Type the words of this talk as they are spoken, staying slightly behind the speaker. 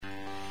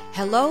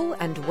Hello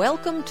and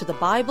welcome to the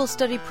Bible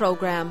study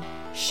program,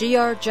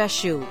 Shear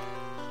Jashub,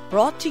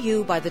 brought to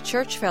you by the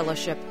Church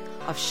Fellowship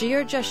of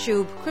Shear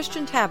Jashub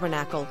Christian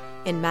Tabernacle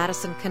in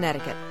Madison,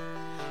 Connecticut.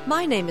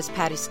 My name is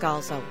Patty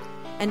Scalzo,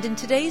 and in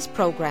today's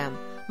program,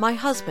 my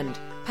husband,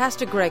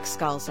 Pastor Greg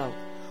Scalzo,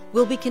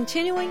 will be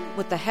continuing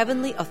with the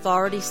Heavenly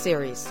Authority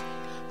series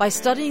by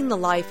studying the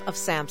life of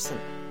Samson.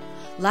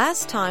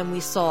 Last time we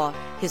saw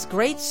his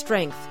great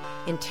strength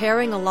in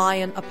tearing a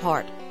lion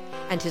apart,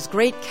 and his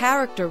great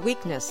character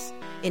weakness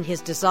in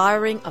his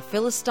desiring a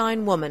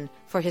Philistine woman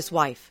for his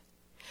wife.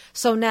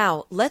 So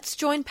now, let's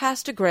join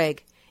Pastor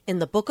Greg in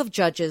the book of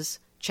Judges,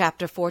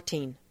 chapter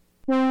 14.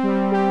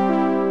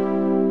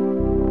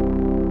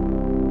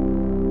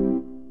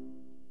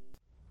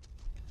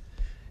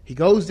 He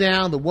goes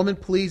down, the woman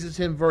pleases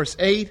him, verse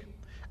 8.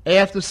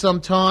 After some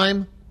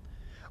time,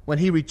 when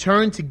he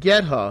returned to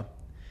get her,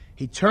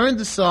 he turned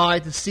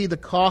aside to see the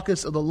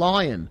carcass of the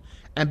lion,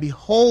 and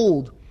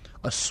behold,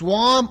 a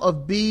swarm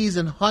of bees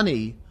and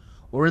honey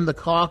were in the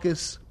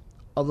carcass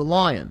of the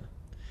lion.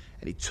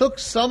 And he took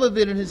some of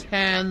it in his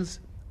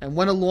hands and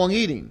went along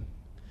eating.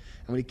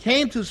 And when he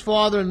came to his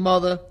father and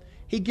mother,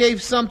 he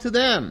gave some to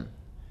them,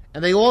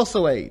 and they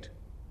also ate.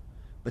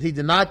 But he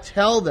did not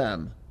tell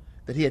them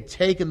that he had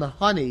taken the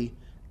honey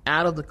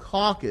out of the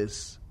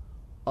carcass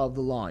of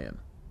the lion.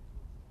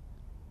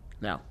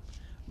 Now,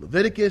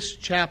 Leviticus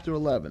chapter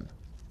 11.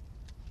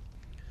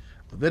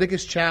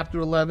 Leviticus chapter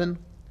 11,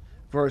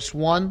 verse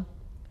 1.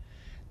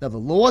 Now the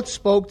Lord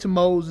spoke to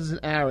Moses and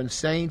Aaron,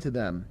 saying to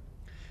them,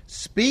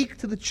 Speak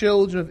to the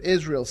children of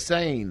Israel,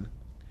 saying,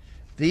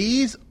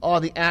 These are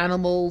the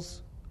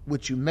animals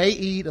which you may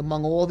eat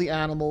among all the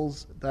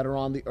animals that are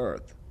on the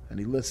earth. And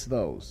he lists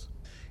those.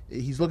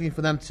 He's looking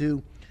for them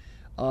to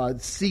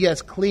see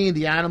as clean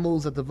the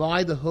animals that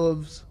divide the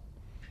hooves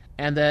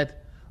and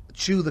that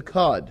chew the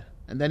cud.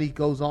 And then he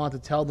goes on to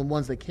tell them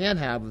ones they can't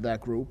have of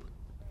that group.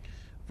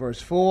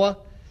 Verse 4,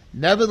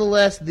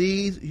 Nevertheless,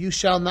 these you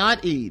shall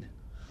not eat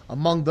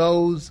among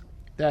those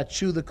that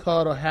chew the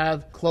cud or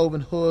have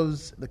cloven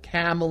hooves, the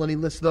camel, and he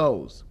lists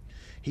those.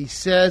 He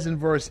says in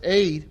verse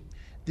 8,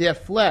 their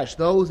flesh,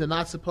 those they're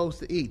not supposed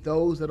to eat,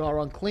 those that are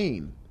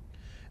unclean,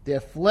 their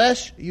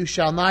flesh you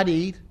shall not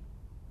eat,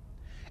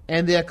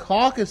 and their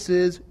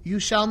carcasses you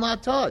shall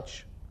not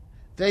touch.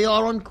 They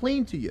are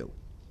unclean to you.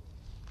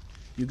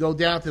 You go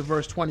down to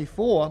verse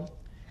 24,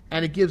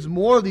 and it gives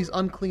more of these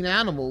unclean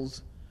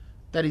animals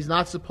that he's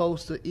not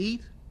supposed to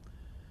eat,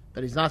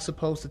 that he's not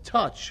supposed to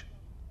touch.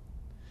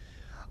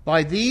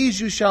 By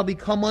these you shall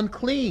become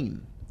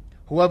unclean.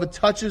 Whoever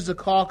touches the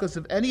carcass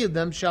of any of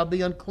them shall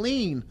be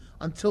unclean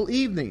until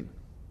evening.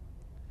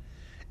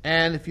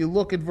 And if you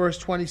look at verse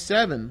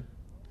 27,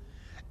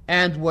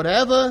 and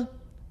whatever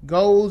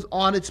goes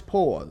on its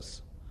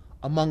paws,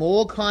 among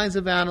all kinds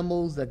of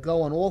animals that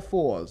go on all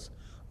fours,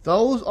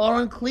 those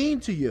are unclean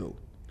to you.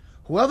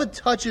 Whoever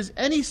touches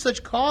any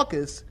such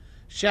carcass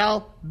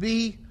shall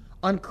be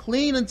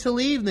unclean until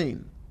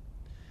evening.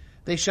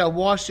 They shall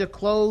wash their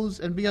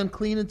clothes and be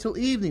unclean until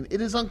evening.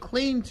 It is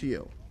unclean to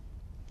you.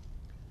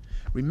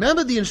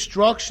 Remember the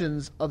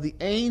instructions of the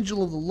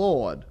angel of the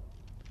Lord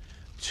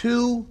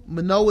to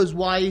Manoah's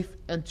wife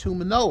and to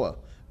Manoah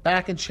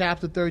back in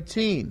chapter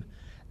 13.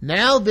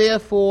 Now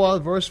therefore,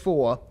 verse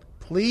 4,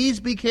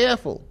 please be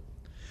careful.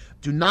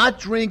 Do not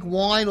drink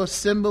wine or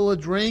similar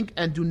drink,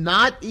 and do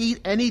not eat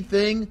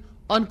anything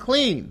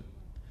unclean.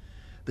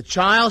 The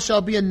child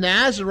shall be a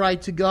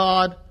Nazirite to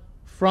God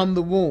from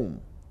the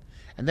womb.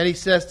 And then he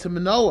says to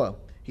Manoah,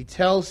 he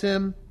tells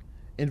him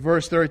in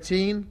verse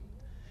 13,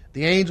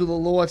 the angel of the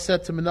Lord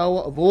said to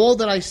Manoah, of all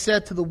that I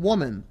said to the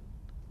woman,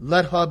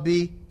 let her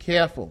be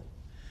careful.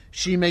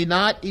 She may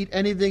not eat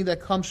anything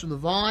that comes from the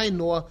vine,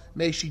 nor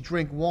may she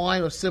drink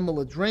wine or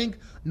similar drink,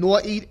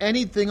 nor eat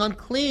anything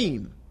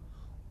unclean.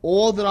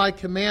 All that I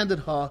commanded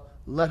her,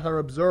 let her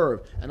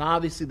observe. And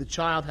obviously the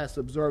child has to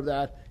observe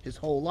that his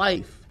whole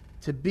life.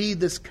 To be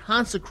this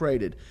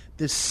consecrated,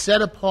 this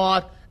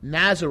set-apart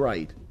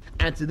Nazirite,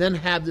 and to then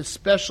have this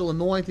special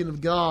anointing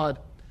of God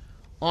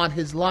on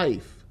his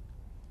life.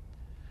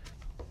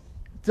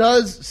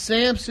 Does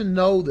Samson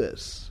know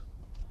this?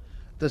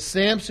 Does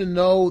Samson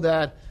know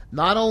that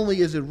not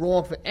only is it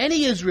wrong for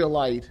any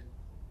Israelite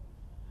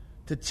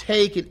to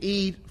take and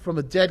eat from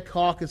a dead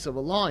carcass of a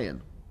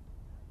lion,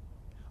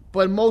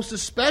 but most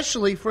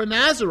especially for a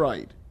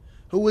Nazirite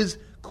who is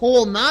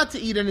called not to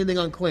eat anything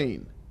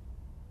unclean?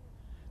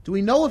 Do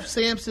we know if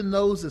Samson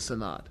knows this or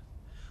not?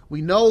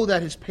 We know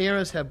that his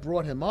parents have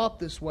brought him up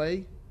this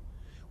way.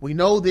 We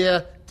know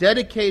they're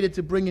dedicated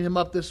to bringing him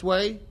up this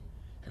way.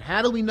 And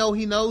how do we know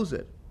he knows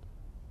it?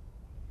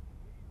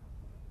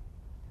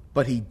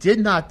 But he did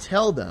not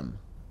tell them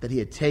that he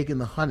had taken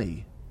the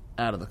honey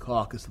out of the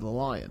carcass of the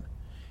lion.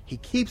 He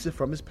keeps it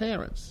from his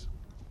parents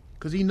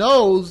because he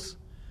knows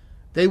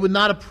they would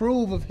not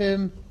approve of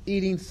him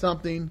eating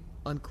something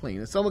unclean.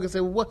 And someone can say,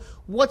 well,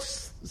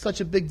 what's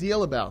such a big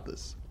deal about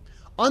this?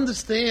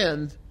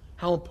 Understand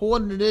how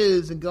important it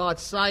is in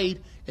God's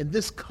sight in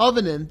this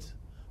covenant,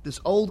 this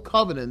old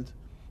covenant,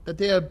 that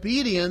they are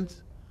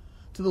obedient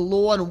to the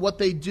Lord and what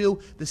they do,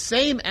 the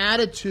same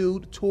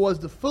attitude towards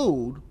the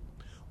food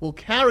will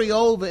carry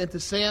over into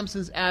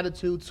Samson's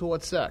attitude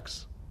towards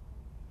sex.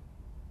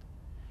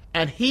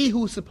 And he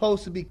who's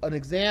supposed to be an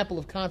example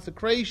of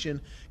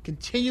consecration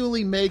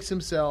continually makes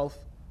himself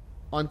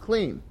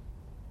unclean.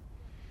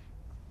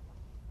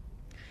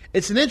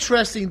 It's an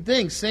interesting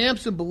thing.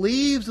 Samson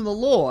believes in the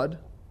Lord.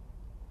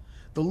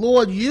 The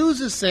Lord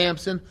uses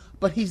Samson,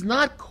 but he's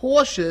not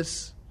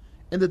cautious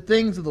in the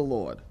things of the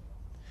Lord.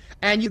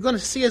 And you're going to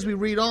see as we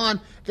read on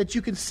that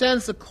you can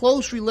sense a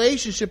close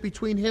relationship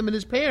between him and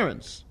his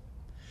parents.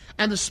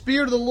 And the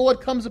Spirit of the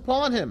Lord comes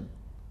upon him.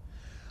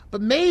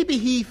 But maybe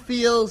he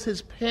feels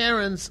his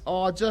parents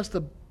are just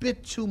a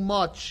bit too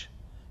much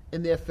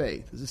in their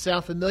faith. Does it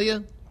sound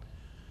familiar?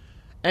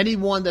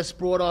 Anyone that's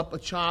brought up a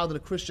child in a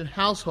Christian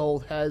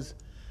household has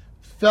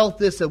felt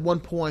this at one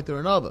point or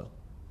another.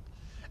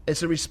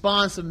 It's a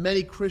response of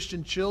many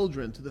Christian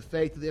children to the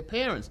faith of their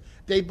parents.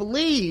 They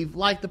believe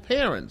like the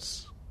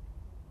parents,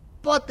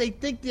 but they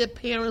think their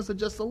parents are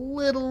just a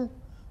little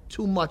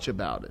too much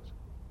about it.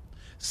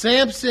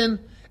 Samson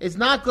is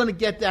not going to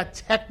get that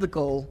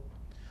technical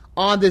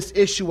on this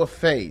issue of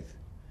faith.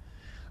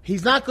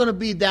 He's not going to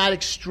be that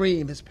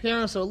extreme. His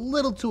parents are a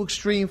little too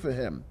extreme for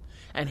him.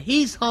 And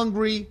he's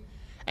hungry,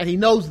 and he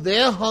knows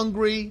they're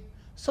hungry,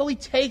 so he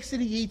takes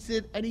it, he eats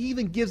it, and he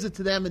even gives it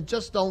to them and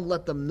just don't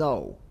let them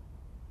know.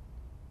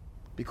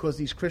 Because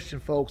these Christian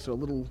folks are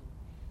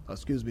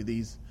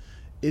these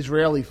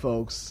Israeli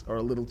folks are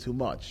a little too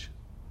much.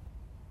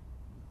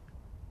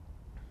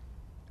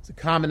 It's a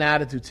common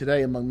attitude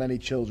today among many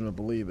children of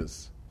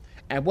believers.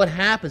 And what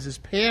happens is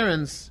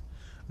parents,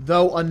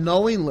 though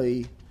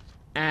unknowingly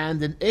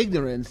and in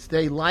ignorance,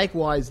 they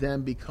likewise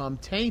then become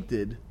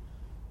tainted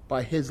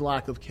by his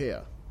lack of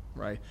care.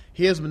 Right?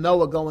 Here's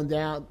Manoah going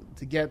down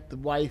to get the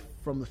wife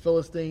from the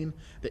Philistine.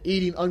 They're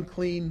eating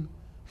unclean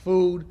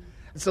food.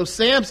 And so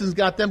Samson's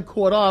got them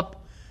caught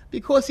up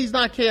because he's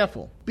not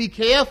careful. Be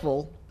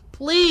careful,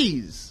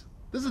 please.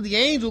 This is the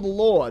angel of the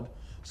Lord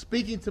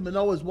speaking to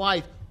Manoah's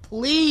wife.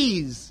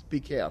 Please be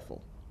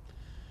careful.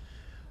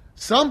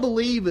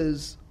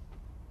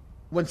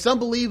 When some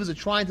believers are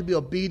trying to be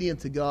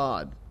obedient to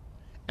God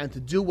and to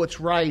do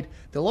what's right,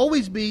 there'll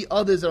always be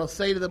others that'll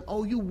say to them,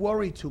 oh, you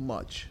worry too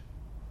much.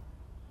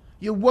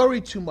 You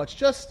worry too much.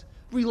 Just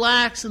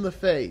relax in the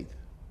faith.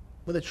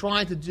 When they're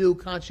trying to do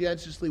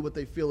conscientiously what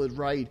they feel is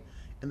right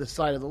in the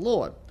sight of the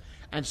Lord.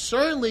 And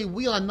certainly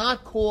we are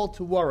not called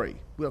to worry.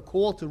 We are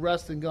called to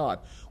rest in God.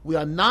 We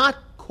are not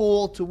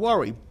called to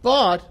worry,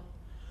 but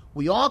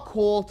we are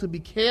called to be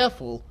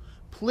careful.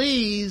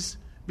 Please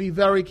be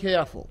very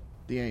careful,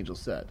 the angel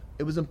said.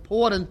 It was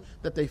important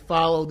that they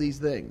follow these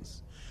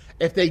things.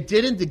 If they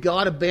didn't, did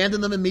God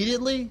abandon them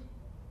immediately?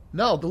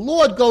 No, the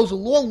Lord goes a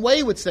long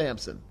way with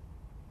Samson.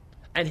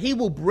 And he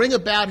will bring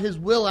about his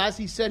will as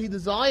he said he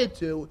desired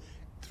to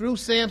through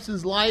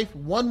Samson's life,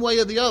 one way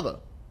or the other.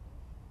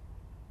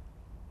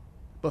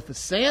 But for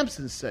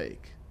Samson's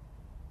sake,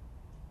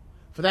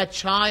 for that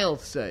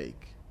child's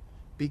sake,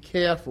 be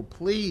careful.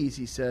 Please,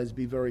 he says,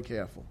 be very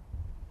careful.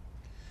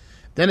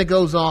 Then it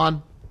goes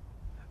on,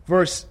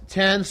 verse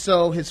 10,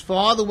 so his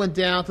father went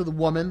down to the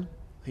woman,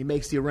 he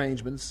makes the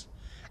arrangements,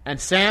 and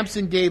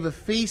Samson gave a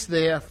feast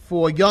there,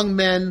 for young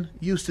men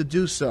used to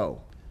do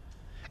so.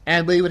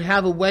 And they would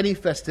have a wedding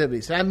festivity.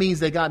 So that means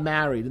they got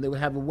married, and they would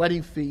have a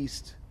wedding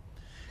feast.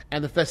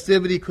 And the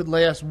festivity could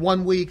last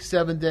 1 week,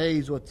 7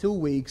 days, or 2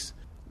 weeks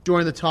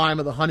during the time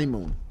of the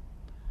honeymoon.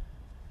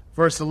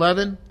 Verse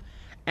 11,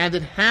 and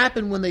it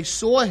happened when they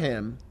saw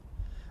him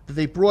that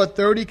they brought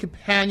 30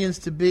 companions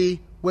to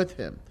be with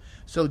him.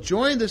 So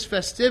during this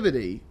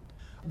festivity,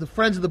 the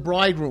friends of the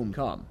bridegroom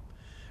come.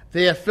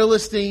 They are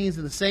Philistines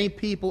and the same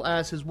people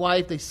as his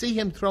wife. They see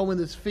him throwing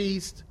this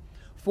feast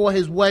for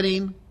his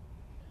wedding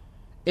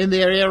in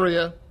their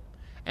area.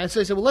 And so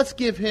they said, well, let's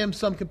give him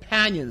some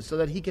companions so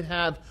that he can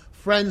have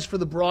friends for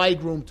the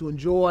bridegroom to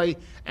enjoy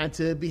and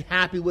to be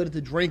happy with and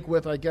to drink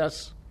with, I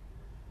guess.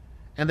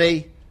 And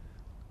they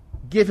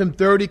give him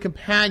 30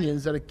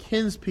 companions that are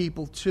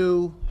kinspeople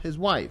to his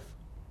wife.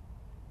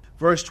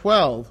 Verse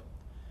 12,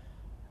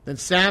 then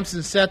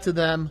Samson said to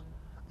them,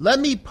 let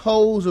me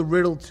pose a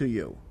riddle to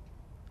you.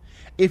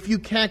 If you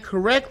can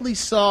correctly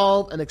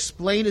solve and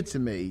explain it to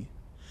me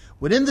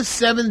within the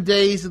 7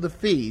 days of the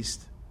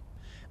feast,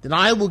 then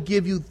I will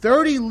give you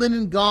 30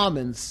 linen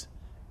garments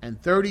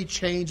and 30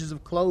 changes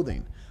of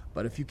clothing.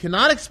 But if you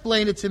cannot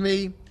explain it to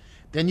me,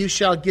 then you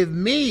shall give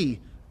me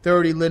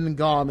 30 linen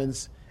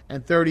garments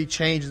and 30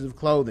 changes of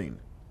clothing.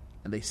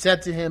 And they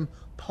said to him,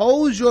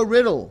 pose your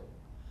riddle,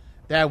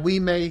 that we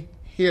may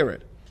hear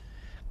it.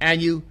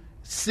 And you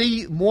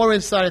see more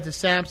insight into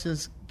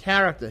Samson's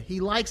character. He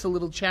likes a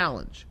little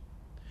challenge.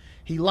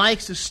 He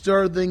likes to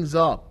stir things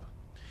up.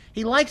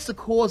 He likes to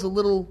cause a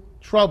little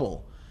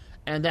trouble.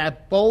 And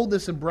that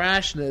boldness and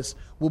brashness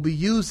will be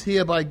used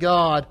here by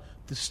God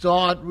to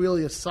start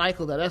really a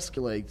cycle that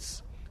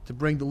escalates to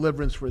bring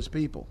deliverance for his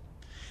people.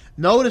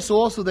 Notice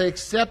also they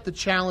accept the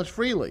challenge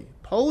freely.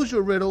 Pose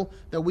your riddle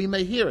that we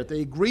may hear it.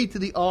 They agree to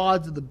the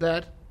odds of the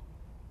bet.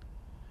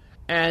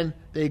 and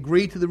they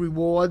agree to the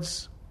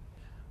rewards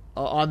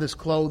on this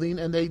clothing,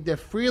 and they're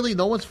freely,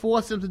 no one's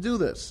forced them to do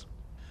this.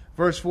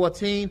 Verse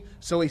 14,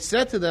 so he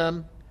said to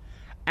them,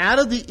 out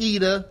of the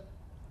eater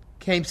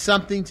came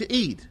something to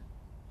eat,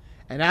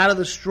 and out of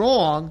the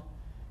strong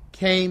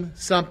came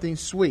something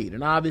sweet.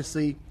 And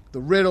obviously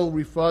the riddle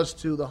refers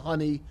to the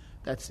honey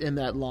that's in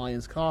that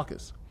lion's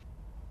carcass.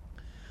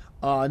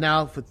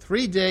 Now for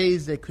 3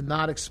 days they could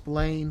not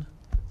explain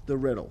the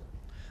riddle.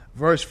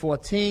 Verse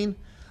 14,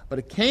 but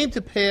it came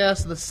to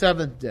pass the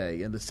 7th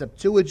day, and the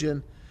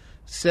Septuagint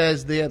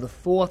says there the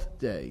 4th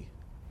day,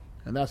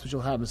 and that's what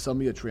you'll have in some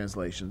of your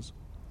translations,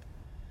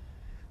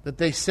 that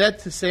they said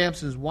to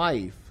Samson's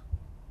wife,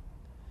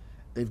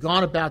 they've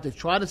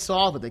tried to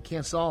solve it, they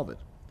can't solve it.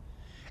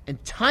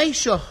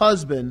 Entice your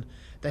husband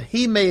that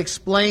he may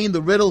explain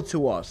the riddle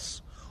to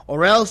us,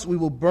 or else we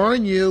will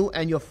burn you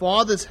and your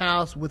father's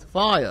house with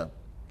fire.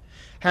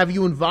 Have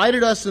you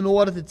invited us in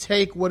order to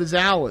take what is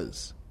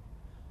ours?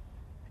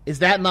 Is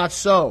that not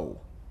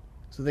so?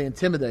 So they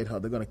intimidate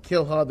her. They're going to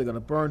kill her. They're going to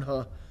burn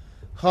her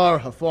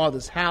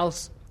father's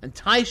house.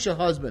 Entice your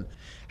husband.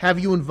 Have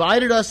you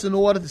invited us in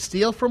order to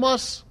steal from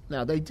us?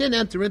 Now, they didn't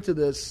enter into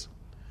this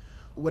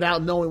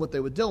without knowing what they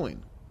were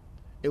doing.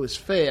 It was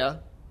fair.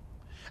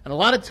 And a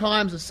lot of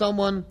times if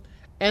someone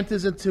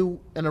enters into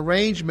an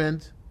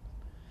arrangement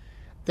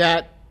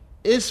that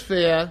is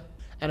fair,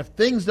 and if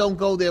things don't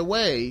go their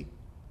way,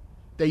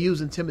 they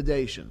use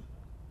intimidation.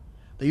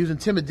 They use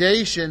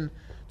intimidation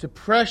to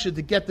pressure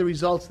to get the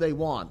results they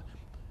want.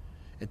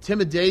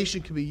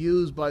 Intimidation can be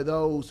used by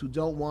those who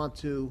don't want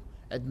to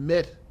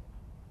admit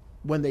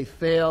when they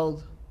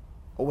failed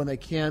or when they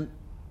can't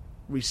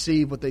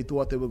receive what they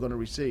thought they were going to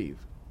receive.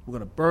 We're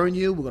going to burn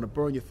you. We're going to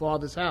burn your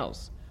father's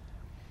house.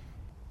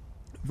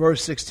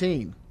 Verse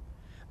 16.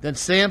 Then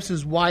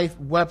Samson's wife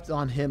wept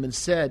on him and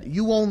said,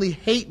 you only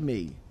hate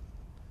me.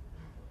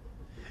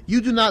 You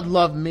do not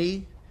love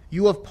me.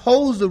 You have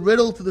posed a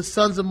riddle to the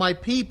sons of my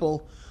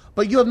people,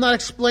 but you have not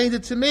explained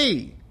it to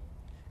me.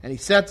 And he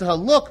said to her,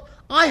 look,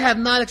 I have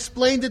not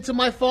explained it to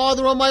my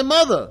father or my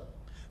mother.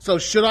 So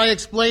should I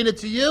explain it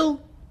to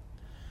you?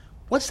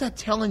 What's that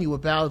telling you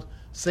about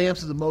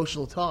Samson's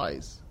emotional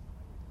ties?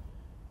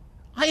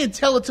 I didn't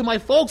tell it to my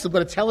folks. I'm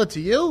going to tell it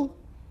to you.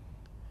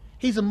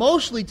 He's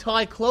emotionally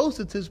tied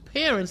closer to his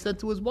parents than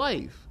to his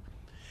wife.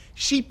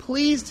 She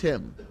pleased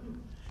him.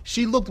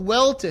 She looked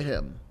well to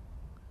him.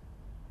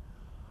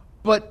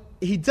 But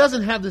he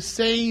doesn't have the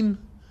same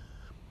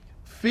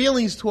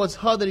feelings towards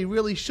her that he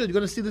really should. You're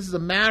going to see this is a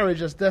marriage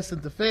that's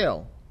destined to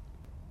fail.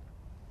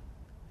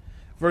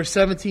 Verse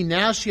 17,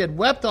 now she had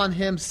wept on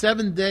him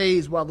 7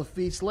 days while the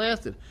feast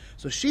lasted.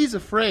 So she's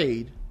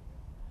afraid,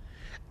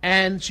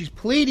 and she's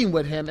pleading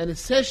with him, and it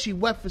says she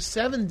wept for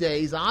 7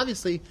 days.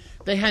 Obviously,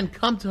 they hadn't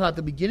come to her at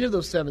the beginning of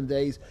those 7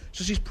 days,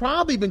 so she's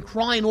probably been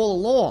crying all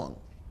along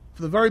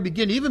from the very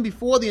beginning, even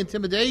before the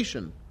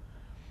intimidation,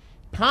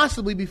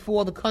 possibly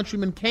before the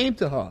countrymen came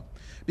to her,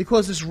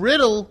 because this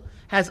riddle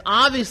has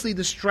obviously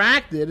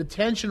distracted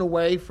attention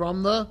away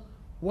from the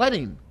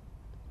wedding.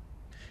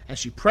 And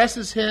she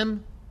presses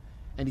him,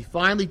 and he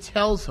finally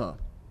tells her.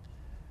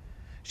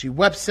 She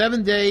wept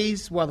 7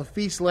 days while the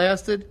feast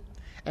lasted,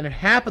 and it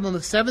happened on the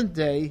 7th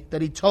day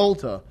that he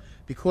told her,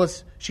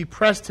 because she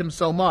pressed him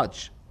so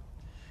much.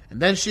 And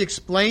then she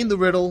explained the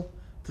riddle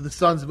to the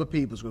sons of her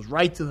people. She goes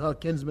right to her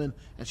kinsmen,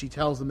 and she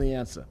tells them the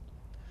answer.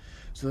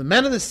 So the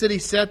men of the city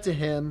said to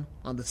him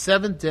on the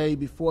 7th day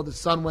before the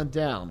sun went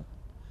down,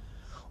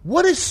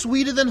 what is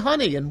sweeter than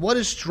honey, and what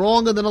is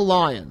stronger than a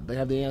lion? They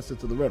have the answer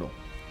to the riddle.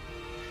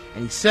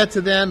 And he said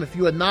to them, if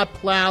you had not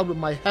plowed with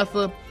my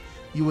heifer,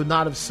 you would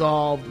not have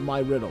solved my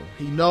riddle.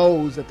 He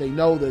knows that they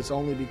know this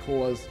only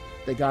because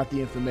they got the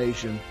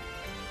information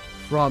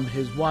from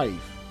his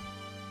wife.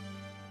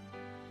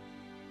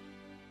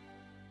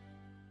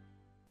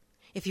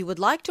 If you would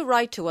like to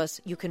write to us,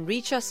 you can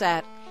reach us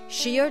at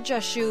Shear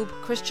Jashub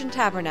Christian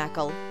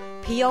Tabernacle,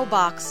 P.O.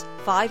 Box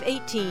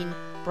 518,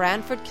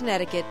 Branford,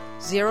 Connecticut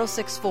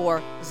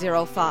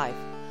 06405.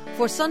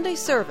 For Sunday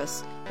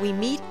service, we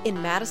meet in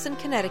Madison,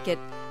 Connecticut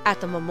at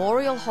the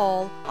Memorial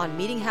Hall on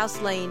Meeting House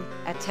Lane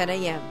at 10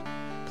 a.m.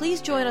 Please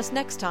join us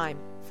next time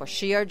for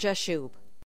Shear Jashub.